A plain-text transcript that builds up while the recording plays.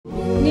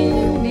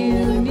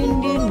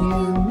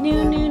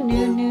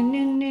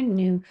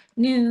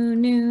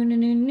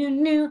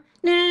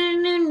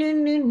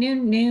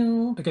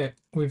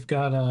we've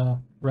got a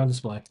round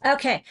display.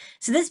 Okay,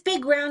 so this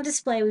big round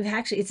display, we've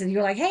actually,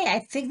 you're like, hey, I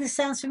think this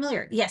sounds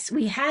familiar. Yes,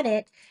 we had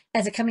it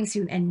as a coming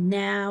soon, and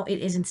now it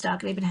is in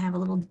stock. I even have a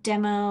little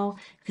demo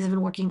because I've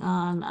been working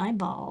on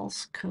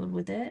eyeballs code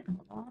with it.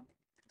 Hold on.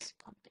 It's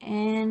plugged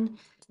in.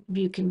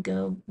 You can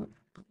go.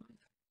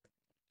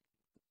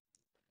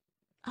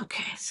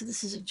 Okay, so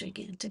this is a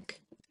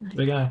gigantic.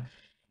 Big eye.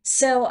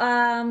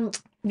 So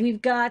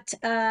we've got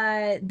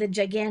the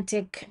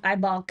gigantic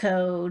eyeball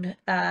code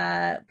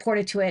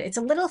ported to it. It's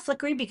a little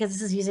flickery because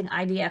this is using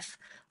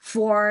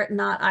IDF4,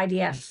 not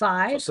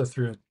IDF5. Also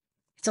through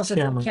It's also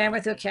through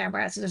a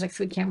camera, so there's like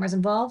 3 cameras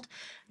involved.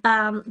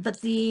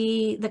 But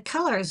the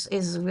colors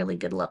is really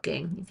good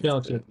looking. Yeah,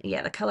 looks good.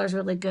 Yeah, the color's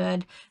really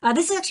good.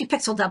 This is actually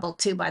pixel doubled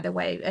too, by the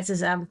way. This is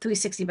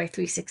 360 by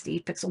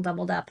 360 pixel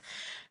doubled up.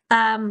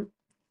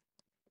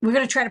 We're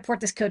going to try to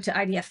port this code to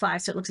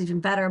IDF5 so it looks even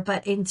better,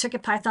 but in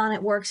CircuitPython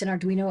it works, in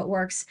Arduino it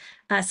works.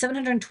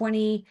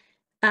 720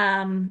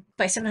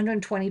 by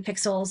 720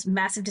 pixels,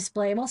 massive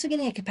display. I'm also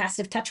getting a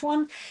capacitive touch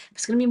one.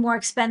 It's going to be more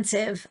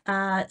expensive.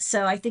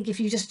 So I think if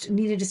you just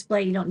need a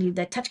display, you don't need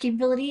the touch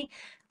capability.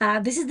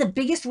 This is the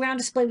biggest round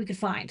display we could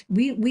find.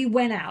 We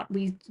went out,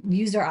 we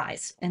used our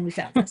eyes, and we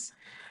found this.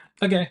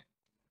 Okay.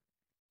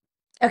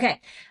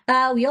 Okay,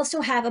 we also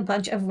have a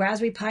bunch of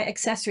Raspberry Pi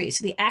accessories.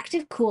 So the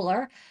active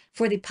cooler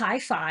for the Pi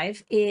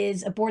 5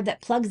 is a board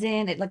that plugs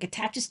in, it like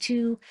attaches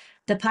to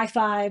the Pi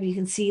 5. You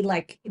can see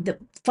like the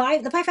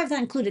Pi 5 is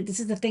not included.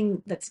 This is the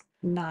thing that's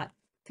not,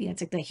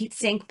 it's like the heat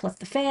sink plus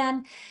the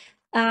fan.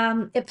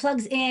 It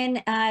plugs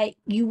in.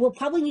 You will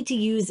probably need to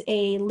use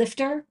a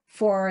lifter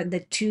for the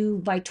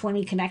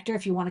 2x20 connector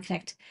if you want to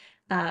connect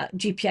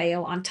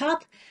GPIO on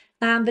top.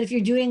 But if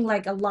you're doing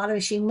like a lot of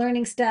machine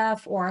learning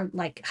stuff or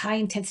like high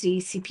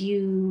intensity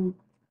CPU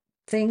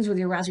things with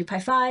your Raspberry Pi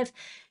 5,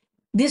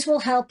 this will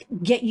help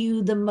get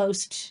you the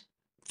most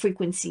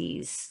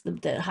frequencies,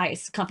 the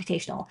highest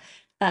computational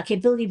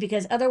capability,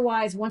 because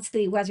otherwise, once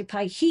the Raspberry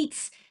Pi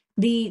heats,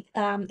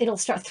 it'll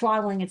start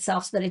throttling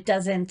itself so that it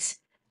doesn't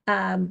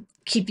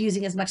keep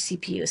using as much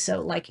CPU.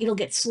 So like it'll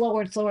get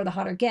slower and slower the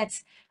hotter it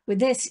gets. With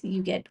this,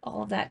 you get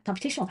all of that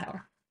computational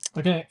power.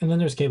 Okay, and then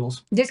there's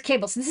cables. There's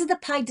cables. This is the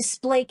Pi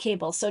display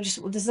cable. So this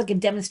is like a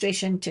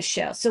demonstration to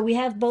show. So we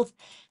have both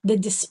the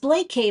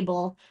display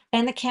cable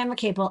and the camera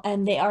cable,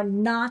 and they are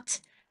not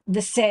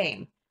the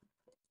same.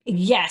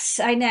 Yes,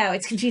 I know.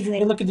 It's confusing.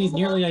 They look at these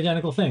nearly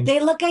identical things.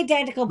 They look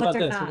identical, but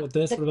they're not. What about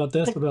this? What about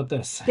this? What about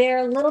this?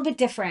 They're a little bit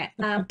different.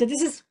 But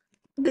this is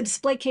the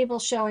display cable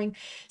showing.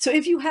 So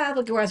if you have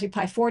like a Raspberry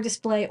Pi 4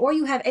 display, or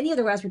you have any of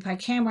the Raspberry Pi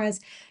cameras,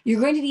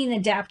 you're going to need an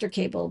adapter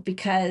cable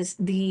because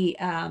the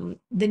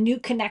new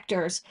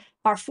connectors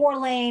are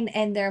 4-lane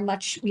and they're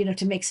much,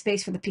 to make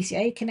space for the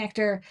PCIe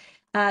connector.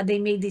 They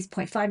made these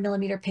 0.5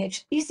 millimeter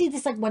pitch. You see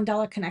this like $1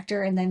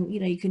 connector, and then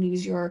you can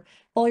use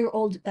all your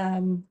old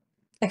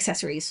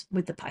accessories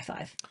with the Pi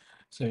 5.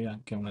 So yeah,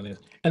 get one of these.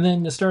 And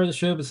then the star of the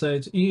show,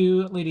 besides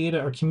you, Lady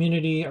Ada, our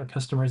community, our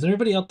customers, and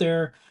everybody out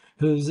there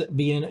who's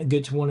being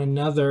good to one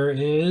another,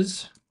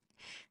 is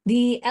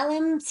the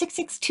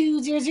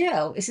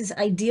LM66200. This is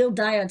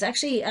DualDiodes.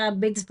 Actually,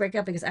 made this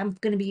breakout because I'm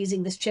going to be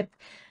using this chip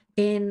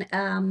in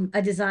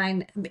a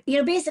design.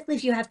 Basically,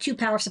 if you have 2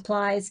 power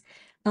supplies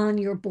on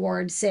your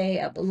board, say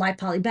a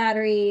li-poly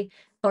battery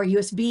or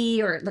USB,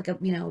 or like a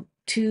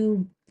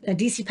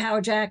DC power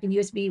jack and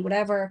USB,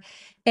 whatever,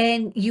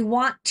 and you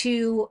want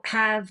to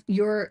have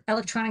your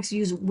electronics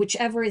use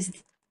whichever is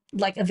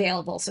like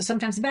available. So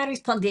sometimes the battery's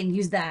plugged in,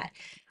 use that.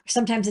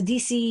 Sometimes a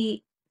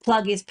DC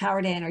plug is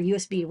powered in, or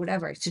USB, or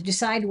whatever. So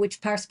decide which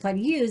power supply to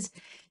use.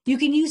 You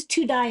can use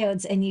 2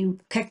 diodes and you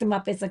connect them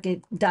up as like a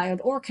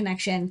diode OR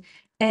connection,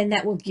 and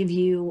that will give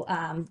you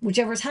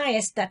whichever is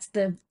highest, that's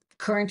the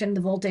current and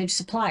the voltage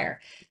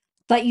supplier.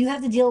 But you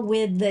have to deal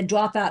with the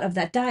dropout of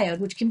that diode,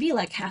 which can be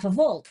like 0.5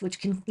 volt,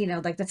 which can,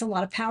 like that's a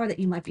lot of power that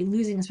you might be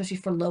losing, especially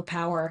for low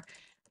power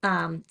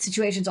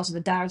situations. Also, the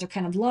diodes are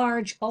kind of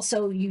large.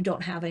 Also, you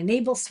don't have an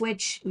enable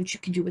switch, which you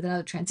can do with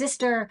another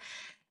transistor.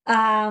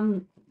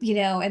 And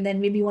then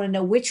maybe you want to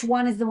know which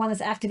one is the one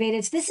that's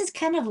activated. So this is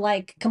kind of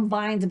like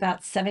combines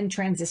about 7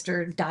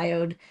 transistor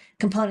diode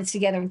components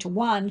together into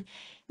one.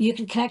 You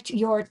can connect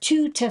your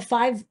 2 to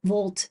 5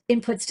 volt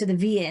inputs to the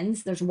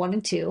V-ins. There's 1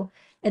 and 2,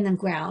 and then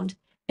ground.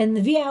 And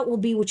the V out will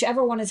be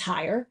whichever one is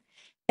higher.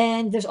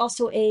 And there's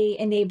also a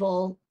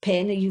enable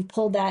pin, and you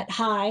pull that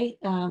high.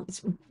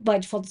 By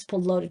default, it's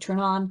pulled low to turn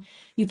on.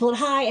 You pull it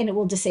high and it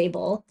will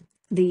disable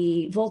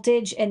the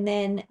voltage. And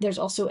then there's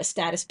also a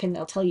status pin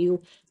that'll tell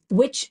you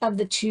which of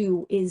the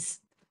 2 is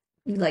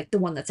like the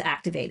one that's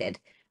activated.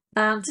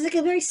 So it's like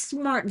a very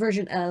smart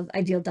version of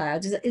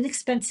DualDiodes. It's an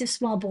inexpensive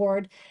small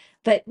board,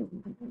 but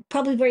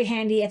probably very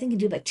handy. I think you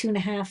do like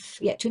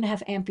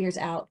 2.5 amperes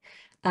out,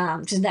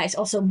 which is nice.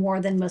 Also more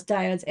than most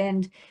diodes,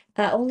 and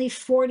only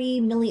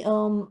 40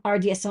 milliohm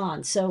RDS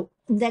on, so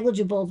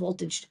negligible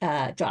voltage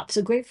drop.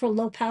 So great for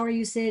low power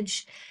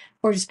usage,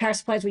 or just power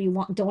supplies where you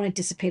don't want to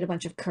dissipate a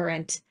bunch of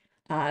current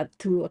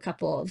through a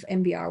couple of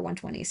MBR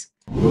 120s.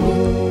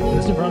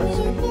 List of products.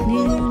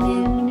 New.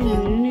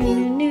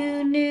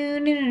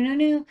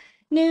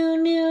 new,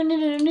 new, new,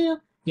 new, new,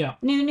 Yeah.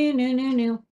 new, new, new, new, new.